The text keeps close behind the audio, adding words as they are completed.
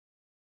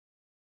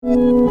Hey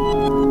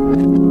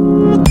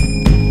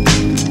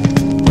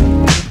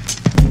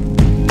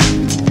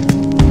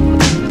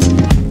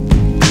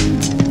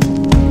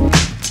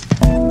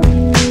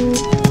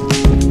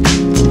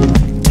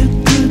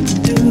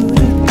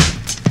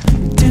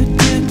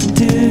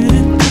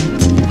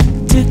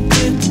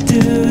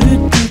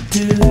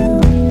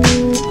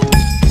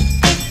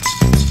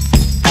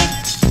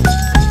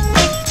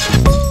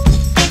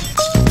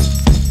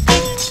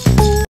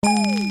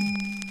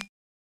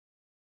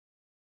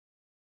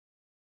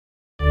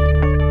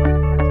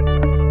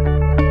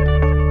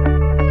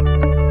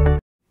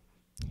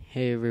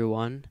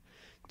everyone,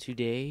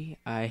 today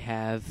I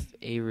have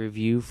a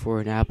review for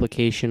an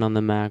application on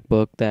the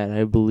MacBook that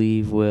I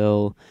believe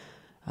will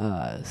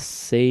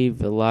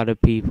save a lot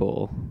of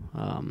people.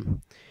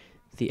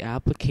 The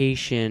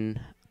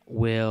application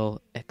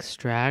will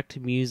extract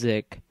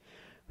music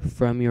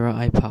from your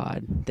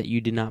iPod that you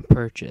did not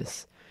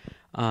purchase.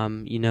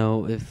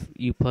 If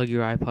you plug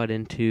your iPod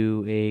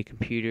into a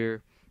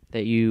computer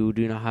that you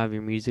do not have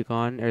your music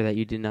on or that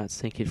you did not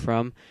sync it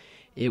from,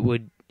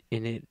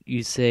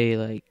 you say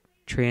like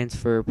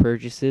transfer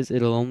purchases,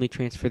 it'll only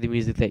transfer the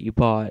music that you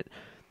bought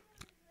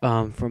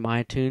from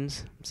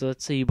iTunes. So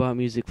let's say you bought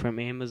music from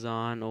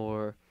Amazon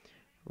or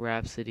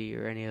Rhapsody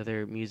or any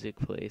other music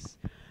place.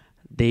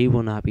 They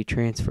will not be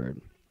transferred.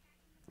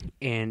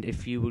 And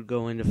if you would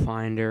go into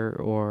Finder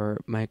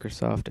or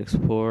Microsoft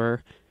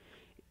Explorer,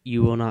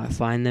 you will not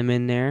find them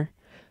in there.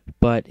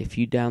 But if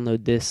you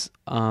download this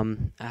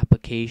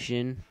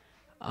application,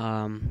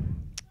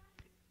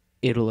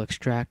 it'll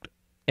extract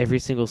every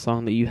single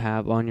song that you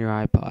have on your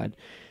iPod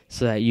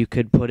so that you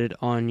could put it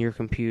on your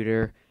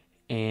computer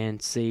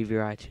and save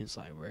your iTunes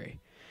library.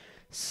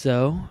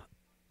 So,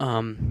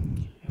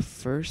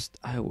 first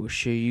I will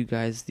show you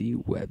guys the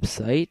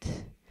website.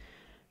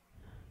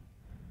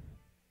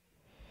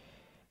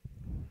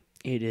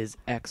 It is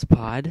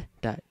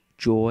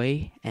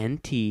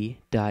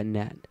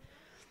xpod.joynt.net.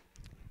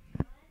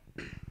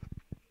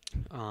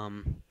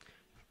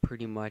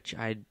 Pretty much,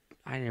 I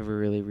never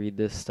really read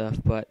this stuff,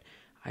 but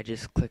I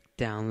just click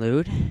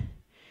download,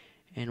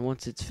 and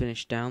once it's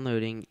finished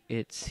downloading,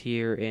 it's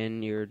here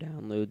in your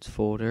downloads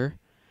folder.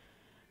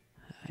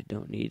 I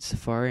don't need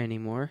Safari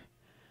anymore,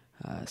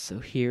 so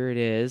here it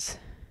is.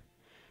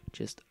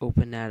 Just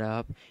open that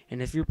up,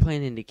 and if you're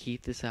planning to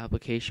keep this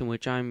application,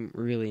 which I'm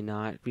really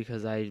not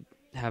because I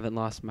haven't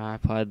lost my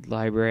iPod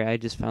library, I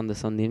just found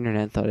this on the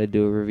internet and thought I'd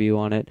do a review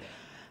on it.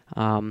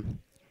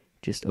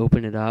 Just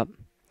open it up,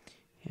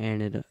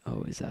 and it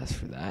always asks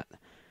for that.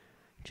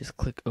 Just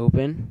click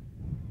open,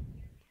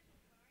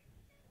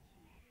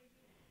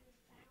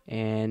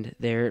 and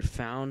there it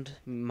found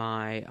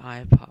my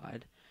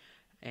iPod,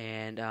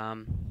 and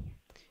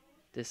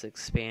this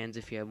expands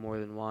if you have more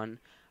than one.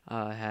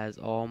 Has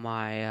all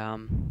my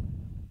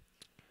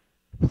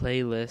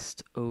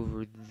playlist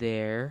over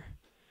there,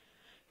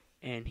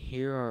 and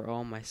here are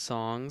all my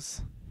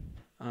songs.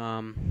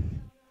 Like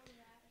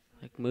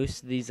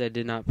most of these I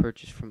did not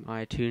purchase from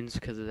iTunes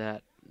because of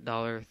that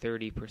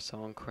 $1.30 per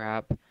song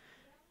crap.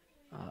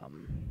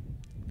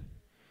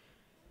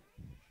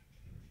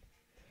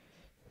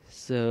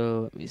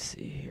 So let me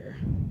see here.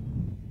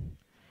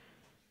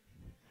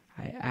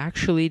 I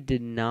actually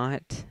did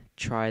not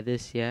try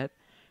this yet,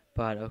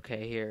 but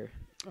okay, here.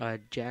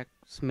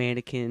 Jack's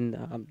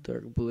Mannequin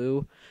Dark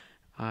Blue.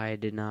 I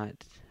did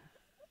not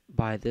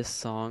buy this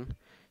song,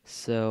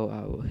 so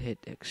I will hit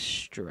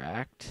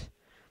extract.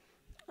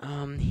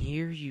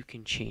 Here you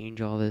can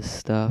change all this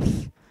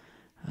stuff.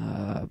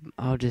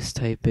 I'll just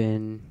type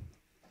in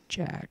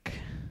Jack.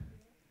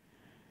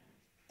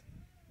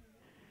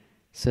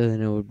 So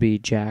then it would be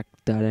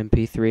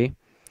jack.mp3.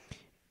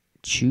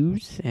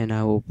 Choose, and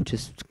I will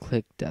just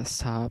click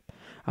desktop.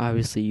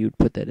 Obviously, you'd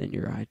put that in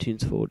your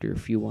iTunes folder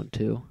if you want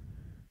to.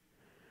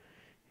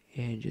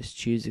 And just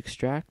choose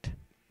extract.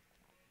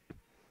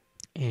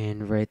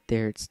 And right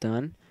there, it's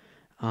done.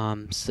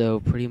 So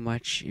pretty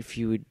much, if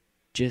you would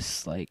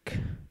just like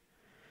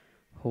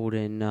hold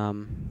in,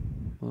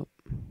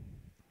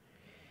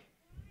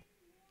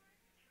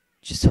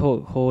 just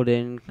hold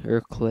in or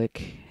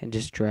click and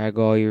just drag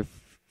all your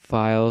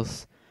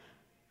files.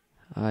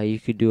 You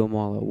could do them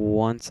all at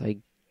once, I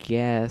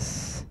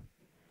guess.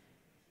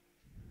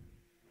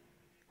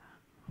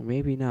 Or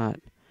maybe not.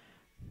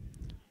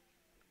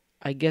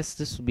 I guess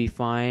this would be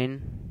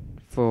fine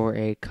for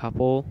a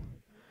couple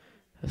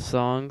of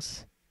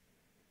songs.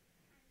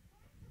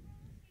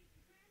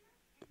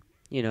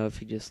 You know,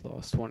 if you just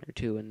lost one or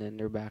two and then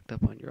they're backed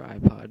up on your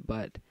iPod.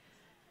 But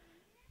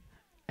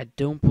I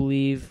don't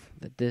believe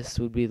that this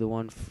would be the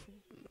one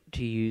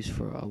to use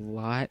for a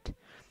lot.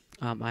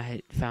 I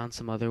had found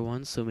some other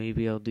ones, so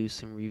maybe I'll do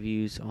some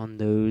reviews on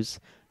those.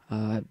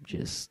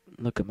 Just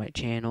look at my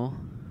channel.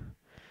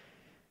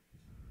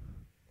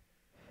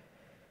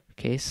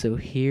 Okay, so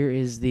here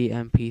is the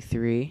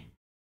MP3.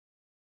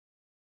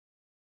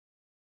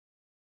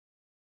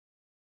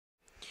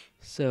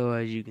 So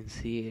as you can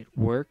see, it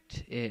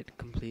worked. It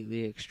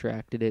completely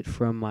extracted it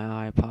from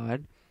my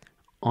iPod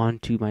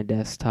onto my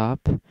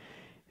desktop,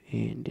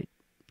 and it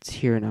It's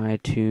here in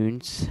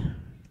iTunes.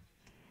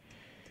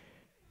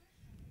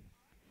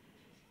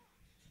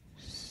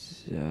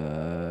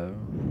 So,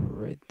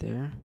 right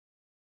there.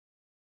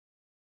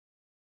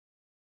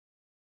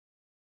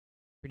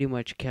 Pretty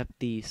much kept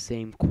the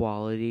same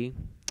quality.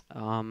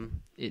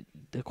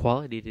 The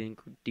quality didn't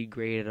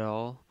degrade at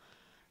all.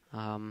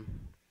 Um,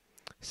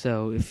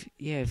 so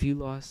if you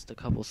lost a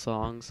couple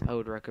songs, I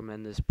would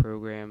recommend this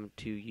program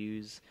to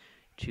use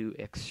to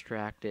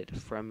extract it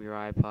from your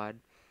iPod.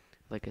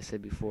 Like I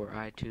said before,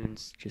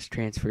 iTunes just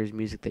transfers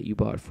music that you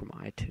bought from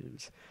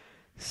iTunes.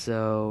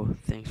 So,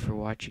 thanks for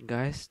watching,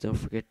 guys. Don't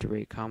forget to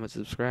rate, comment,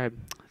 subscribe.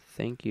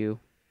 Thank you.